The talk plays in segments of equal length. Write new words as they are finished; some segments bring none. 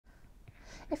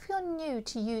If you're new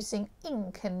to using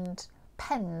ink and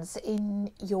pens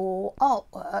in your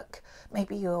artwork,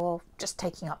 maybe you're just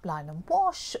taking up line and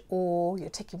wash, or you're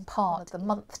taking part of the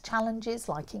month challenges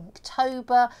like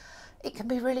Inktober, it can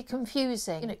be really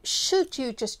confusing. You know, should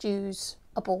you just use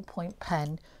a ballpoint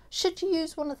pen? Should you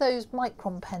use one of those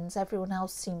micron pens everyone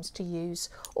else seems to use?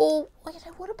 Or, you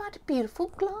know, what about a beautiful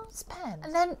glass pen?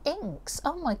 And then inks,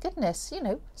 oh my goodness, you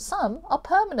know, some are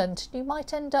permanent and you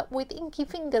might end up with inky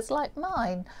fingers like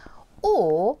mine.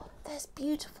 Or there's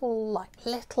beautiful like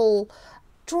little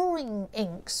drawing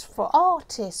inks for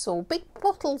artists, or big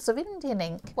bottles of Indian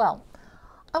ink. Well,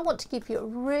 I want to give you a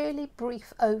really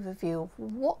brief overview of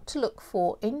what to look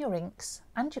for in your inks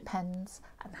and your pens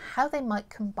and how they might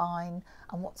combine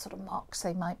and what sort of marks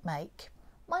they might make.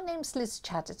 My name's Liz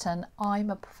Chaderton. I'm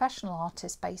a professional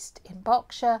artist based in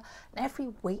Berkshire, and every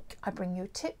week I bring you a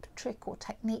tip, trick or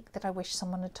technique that I wish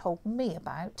someone had told me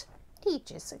about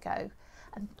ages ago.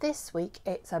 And this week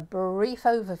it's a brief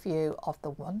overview of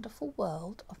the wonderful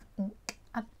world of ink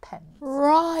and pens.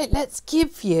 Right, let's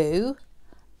give you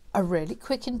a really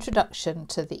quick introduction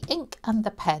to the ink and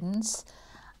the pens,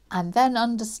 and then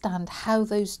understand how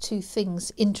those two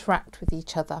things interact with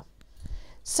each other.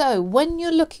 So when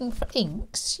you're looking for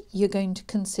inks, you're going to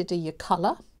consider your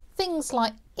colour. Things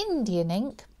like Indian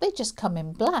ink, they just come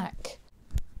in black,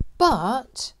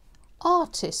 but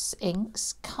artists'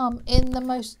 inks come in the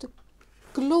most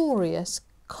glorious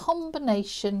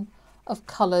combination of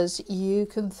colours you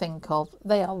can think of.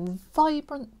 They are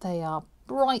vibrant, they are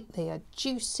bright, they are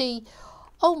juicy.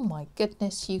 Oh my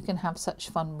goodness, you can have such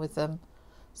fun with them.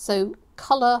 So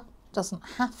colour doesn't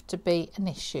have to be an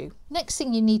issue. Next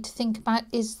thing you need to think about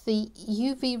is the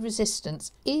UV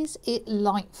resistance. Is it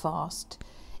light fast?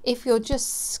 If you're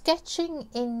just sketching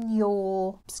in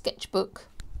your sketchbook,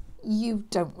 you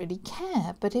don't really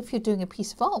care, but if you're doing a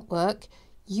piece of artwork,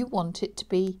 you want it to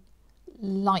be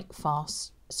light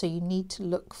fast, so you need to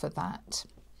look for that.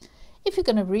 If you're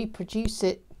going to reproduce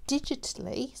it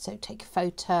digitally, so take a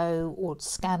photo or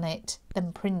scan it,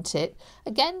 then print it,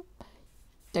 again,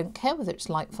 don't care whether it's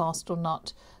light fast or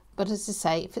not, but as I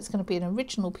say, if it's going to be an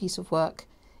original piece of work,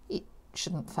 it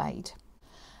shouldn't fade.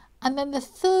 And then the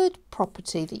third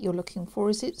property that you're looking for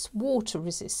is its water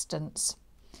resistance.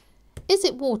 Is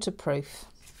it waterproof?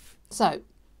 So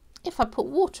if I put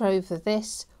water over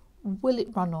this, will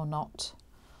it run or not?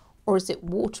 Or is it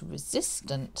water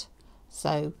resistant?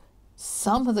 So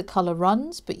some of the colour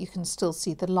runs, but you can still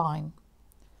see the line.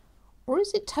 Or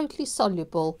is it totally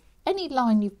soluble? Any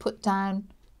line you've put down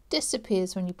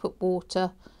disappears when you put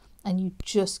water and you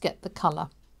just get the colour.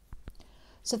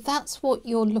 So that's what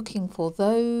you're looking for,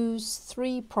 those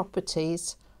three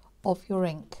properties of your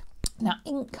ink. Now,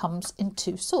 ink comes in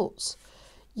two sorts.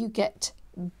 You get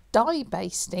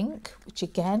dye-based ink, which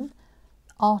again,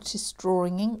 artist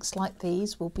drawing inks like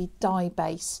these will be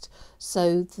dye-based.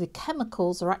 So the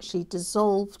chemicals are actually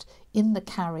dissolved in the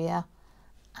carrier,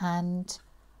 and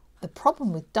the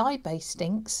problem with dye-based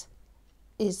inks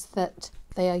is that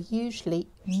they are usually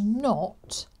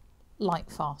not light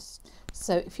fast.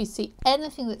 So if you see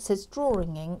anything that says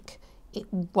drawing ink, it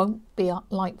won't be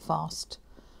light fast.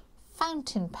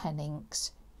 Fountain pen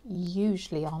inks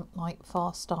usually aren't light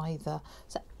fast either,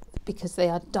 so because they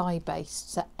are dye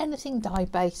based. So anything dye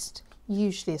based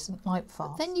usually isn't light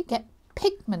fast. But then you get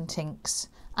pigment inks,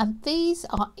 and these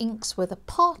are inks where the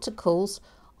particles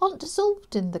aren't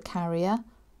dissolved in the carrier,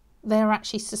 they're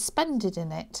actually suspended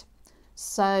in it.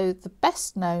 So the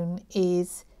best known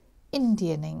is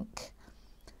Indian ink,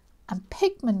 and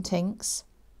pigment inks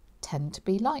tend to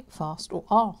be light fast, or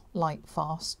are light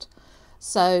fast.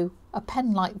 So a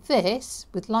pen like this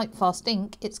with light fast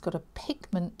ink, it's got a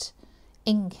pigment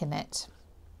ink in it.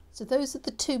 So those are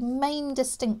the two main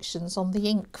distinctions on the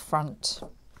ink front.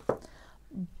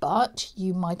 But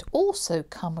you might also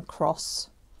come across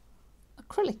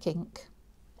acrylic ink.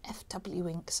 FW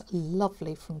inks,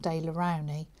 lovely, from De La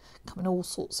Rowney, come in all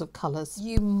sorts of colours.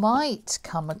 You might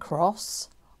come across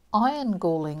iron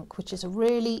gall ink, which is a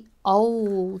really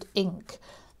old ink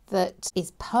that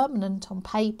is permanent on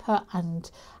paper and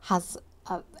has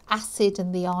acid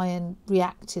and the iron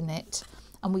react in it.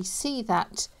 And we see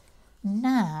that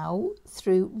now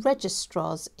through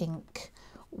registrars ink,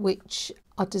 which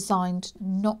are designed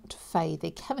not to fade.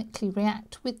 They chemically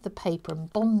react with the paper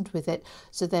and bond with it,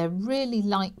 so they're really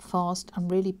light fast and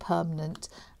really permanent.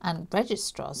 And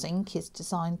registrars ink is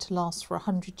designed to last for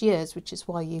 100 years, which is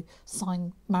why you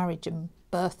sign marriage and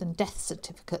birth and death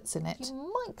certificates in it.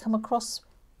 You might come across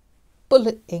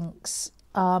bullet inks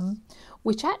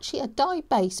which actually are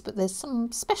dye-based, but there's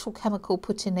some special chemical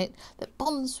put in it that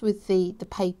bonds with the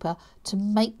paper to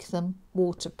make them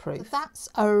waterproof. So that's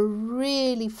a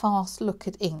really fast look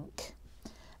at ink.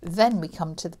 Then we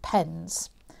come to the pens.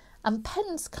 And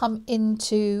pens come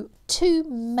into two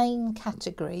main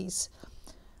categories.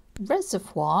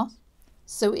 Reservoir,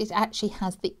 so it actually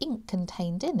has the ink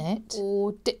contained in it,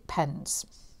 or dip pens.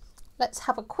 Let's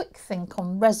have a quick think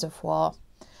on reservoir.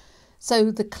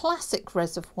 So the classic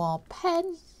reservoir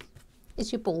pen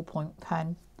is your ballpoint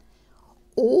pen,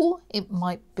 or it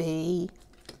might be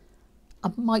a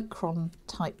micron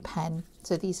type pen.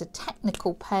 So these are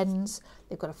technical pens.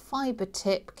 They've got a fibre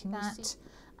tip,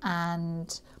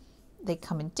 and they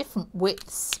come in different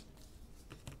widths.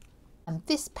 And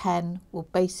this pen will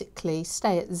basically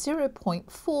stay at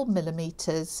 0.4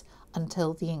 millimeters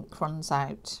until the ink runs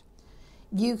out.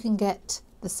 You can get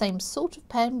the same sort of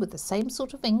pen with the same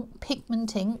sort of ink,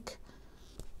 pigment ink,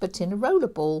 but in a roller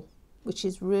ball, which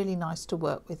is really nice to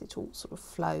work with. It all sort of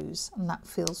flows and that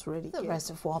feels really good. The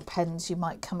reservoir pens you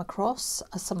might come across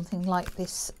are something like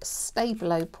this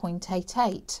Stabilo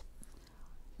 0.88.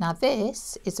 Now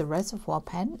this is a reservoir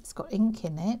pen, it's got ink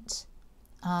in it.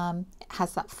 It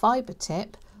has that fibre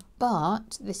tip,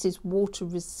 but this is water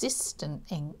resistant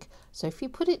ink. So if you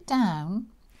put it down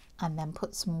and then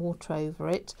put some water over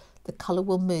it, the colour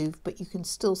will move, but you can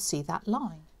still see that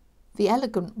line. The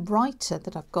Elegant Writer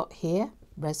that I've got here,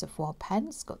 reservoir pen,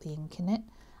 it's got the ink in it,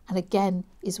 and again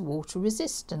is water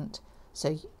resistant.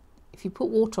 So if you put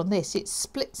water on this, it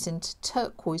splits into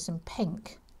turquoise and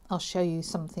pink. I'll show you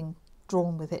something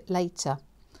drawn with it later.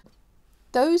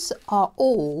 Those are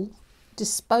all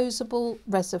disposable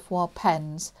reservoir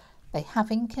pens. They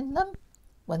have ink in them.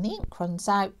 When the ink runs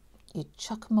out, you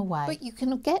chuck them away. But you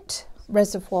can get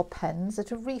reservoir pens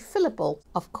that are refillable.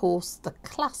 Of course, the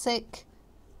classic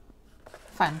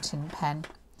fountain pen.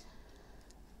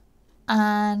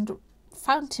 And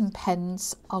fountain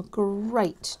pens are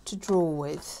great to draw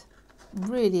with,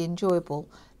 really enjoyable.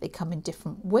 They come in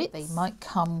different widths. They might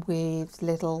come with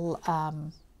little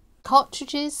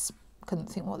cartridges, couldn't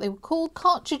think what they were called,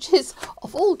 cartridges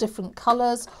of all different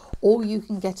colours, or you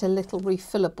can get a little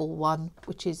refillable one,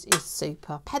 which is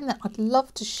super. A pen that I'd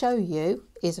love to show you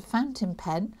is a fountain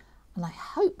pen, and I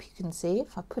hope you can see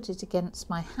if I put it against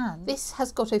my hand. This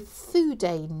has got a food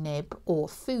nib, or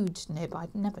food nib, I'm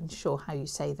never sure how you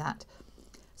say that.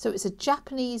 So it's a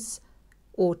Japanese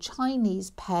or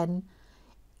Chinese pen,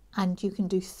 and you can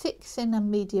do thick, thin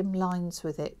and medium lines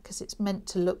with it because it's meant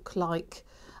to look like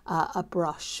a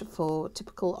brush for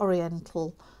typical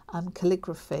Oriental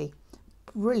calligraphy.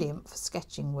 Brilliant for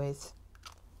sketching with.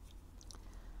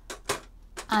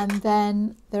 And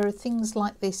then there are things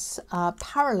like this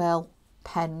parallel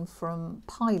pen from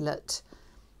Pilot.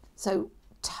 So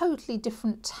totally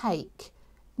different take,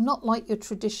 not like your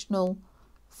traditional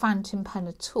fountain pen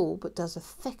at all, but does a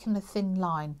thick and a thin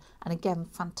line, and again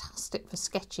fantastic for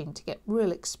sketching to get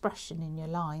real expression in your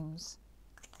lines.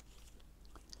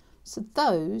 So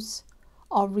those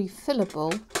are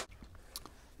refillable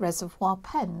reservoir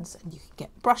pens, and you can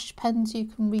get brush pens you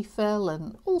can refill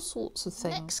and all sorts of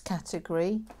things. Next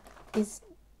category is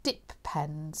dip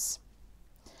pens,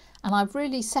 and I've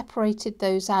really separated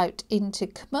those out into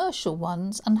commercial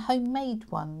ones and homemade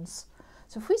ones.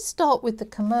 So if we start with the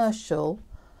commercial,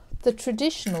 the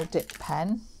traditional dip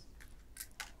pen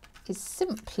is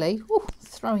simply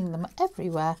throwing them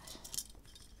everywhere,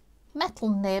 metal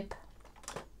nib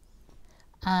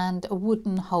and a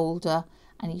wooden holder,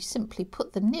 and you simply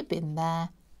put the nib in there,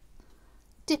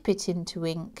 dip it into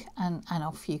ink and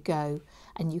off you go.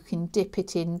 And you can dip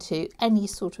it into any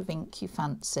sort of ink you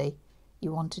fancy.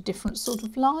 You want a different sort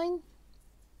of line,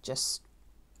 just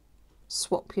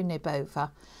swap your nib over.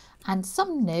 And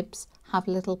some nibs have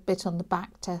a little bit on the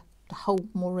back to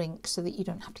hold more ink so that you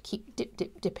don't have to keep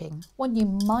dipping. One you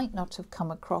might not have come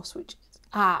across, which is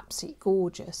absolutely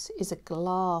gorgeous, is a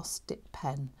glass dip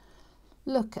pen.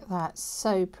 Look at that,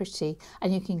 so pretty,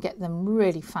 and you can get them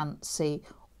really fancy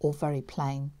or very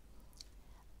plain.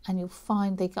 And you'll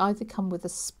find they either come with a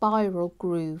spiral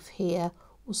groove here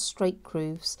or straight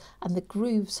grooves, and the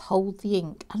grooves hold the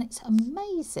ink, and it's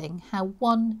amazing how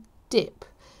one dip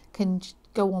can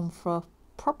go on for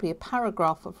probably a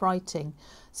paragraph of writing.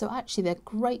 So actually they're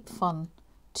great fun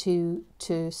to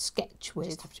sketch with.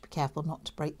 You just have to be careful not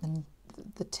to break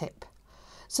the tip.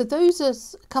 So those are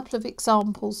a couple of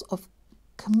examples of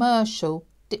commercial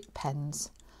dip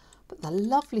pens. But the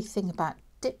lovely thing about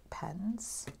dip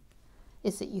pens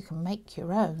is that you can make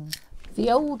your own.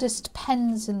 The oldest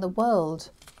pens in the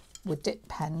world were dip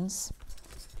pens.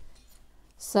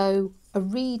 So a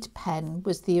reed pen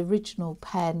was the original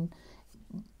pen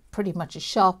pretty much a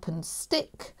sharpened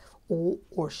stick or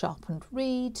a sharpened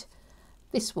reed.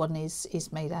 This one is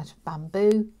made out of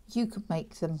bamboo. You could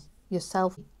make them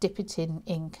yourself, dip it in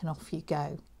ink and off you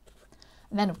go.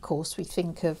 And then of course we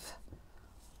think of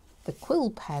the quill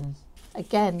pen.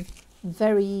 Again,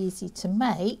 very easy to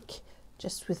make,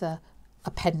 just with a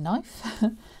pen knife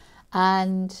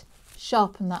and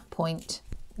sharpen that point,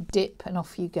 dip and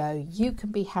off you go. You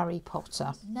can be Harry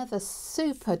Potter. Another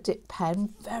super dip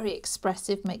pen, very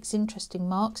expressive, makes interesting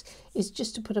marks, is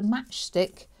just to put a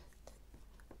matchstick.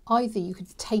 Either you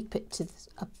could tape it to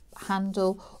a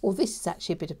handle, or this is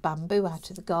actually a bit of bamboo out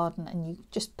of the garden, and you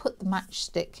just put the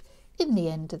matchstick in the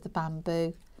end of the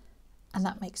bamboo, and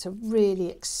that makes a really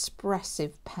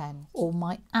expressive pen. Or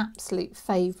my absolute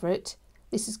favourite,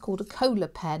 this is called a cola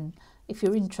pen. If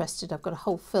you're interested, I've got a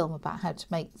whole film about how to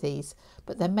make these,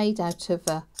 but they're made out of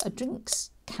a drinks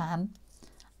can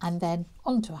and then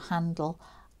onto a handle,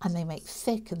 and they make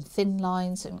thick and thin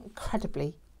lines and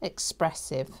incredibly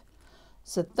expressive.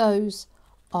 So those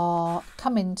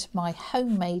come into my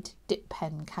homemade dip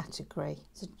pen category.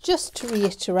 So just to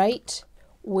reiterate,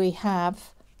 we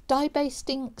have dye-based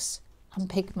inks and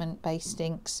pigment-based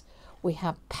inks. We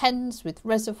have pens with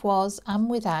reservoirs and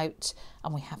without,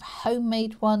 and we have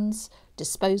homemade ones,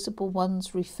 disposable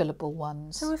ones, refillable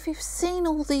ones. So if you've seen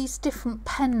all these different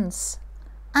pens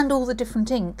and all the different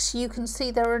inks, you can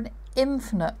see there are an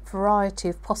infinite variety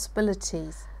of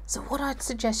possibilities. So what I'd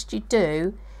suggest you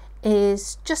do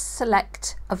is just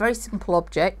select a very simple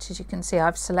object. As you can see,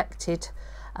 I've selected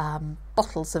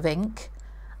bottles of ink,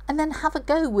 and then have a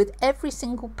go with every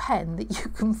single pen that you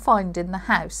can find in the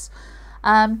house.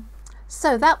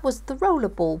 So that was the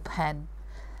rollerball pen.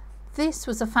 This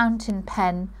was a fountain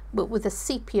pen but with a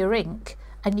sepia ink,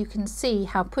 and you can see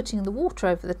how putting the water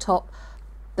over the top,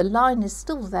 the line is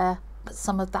still there but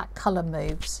some of that colour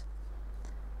moves.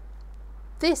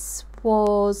 This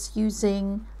was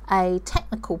using a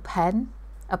technical pen,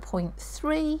 a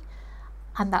 0.3,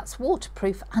 and that's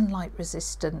waterproof and light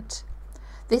resistant.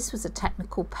 This was a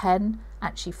technical pen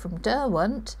actually from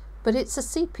Derwent, but it's a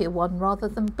sepia one rather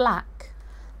than black.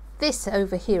 This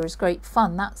over here is great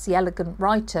fun. That's the Elegant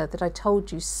Writer that I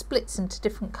told you splits into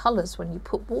different colours when you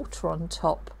put water on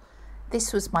top.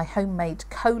 This was my homemade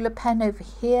cola pen over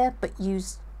here, but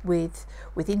used with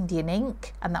Indian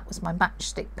ink, and that was my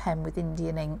matchstick pen with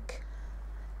Indian ink.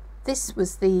 This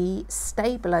was the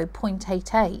Stabilo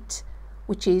 0.88,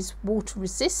 which is water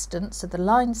resistant, so the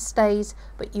line stays,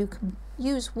 but you can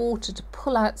use water to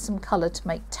pull out some colour to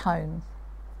make tone.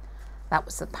 That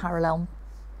was the Parallel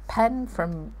pen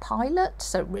from Pilot,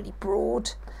 so really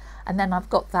broad. And then I've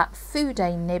got that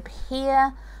Fude nib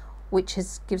here, which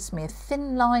gives me a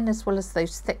thin line as well as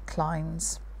those thick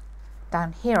lines.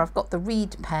 Down here I've got the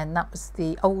Reed pen. That was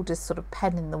the oldest sort of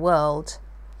pen in the world.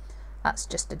 That's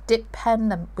just a dip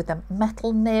pen with a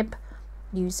metal nib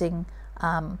using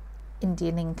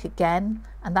Indian ink again,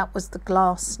 and that was the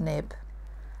glass nib.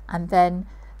 And then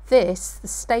this, the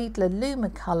Staedtler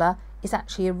Lumicolor, is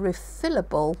actually a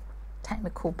refillable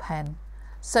technical pen.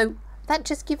 So that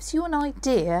just gives you an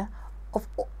idea of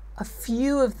a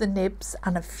few of the nibs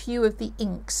and a few of the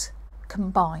inks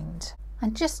combined.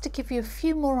 And just to give you a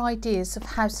few more ideas of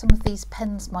how some of these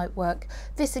pens might work,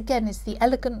 this again is the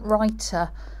Elegant Writer,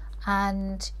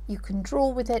 and you can draw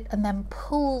with it and then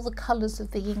pull the colours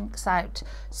of the inks out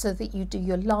so that you do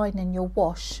your line and your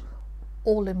wash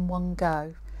all in one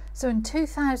go. So in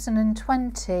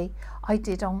 2020 I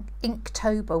did on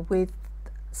Inktober with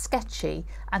Sketchy,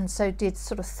 and so did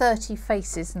sort of 30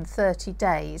 faces in 30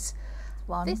 days.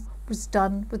 This was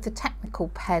done with the technical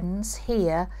pens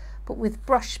here, but with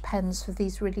brush pens for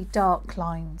these really dark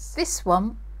lines. This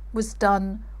one was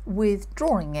done with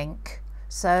drawing ink.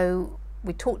 So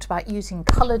we talked about using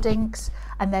coloured inks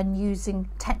and then using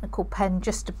technical pen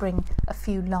just to bring a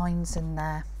few lines in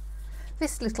there.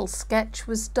 This little sketch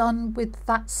was done with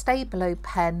that Stabilo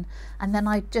pen, and then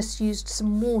I just used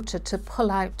some water to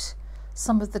pull out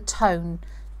some of the tone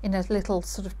in a little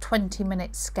sort of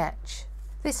 20-minute sketch.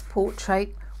 This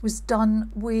portrait was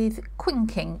done with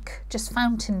Quink ink, just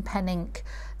fountain pen ink,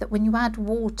 that when you add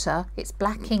water, it's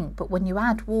black ink, but when you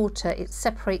add water it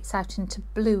separates out into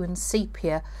blue and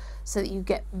sepia so that you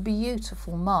get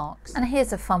beautiful marks. And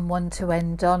here's a fun one to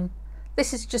end on.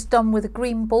 This is just done with a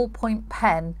green ballpoint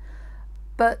pen,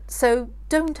 but so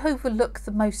don't overlook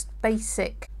the most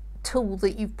basic tool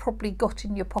that you've probably got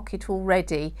in your pocket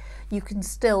already. You can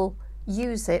still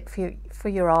use it for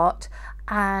your art,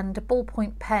 and a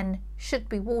ballpoint pen should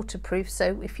be waterproof,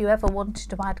 so if you ever wanted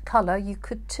to add colour you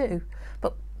could too.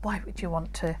 But why would you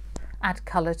want to add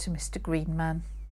colour to Mr. Green Man?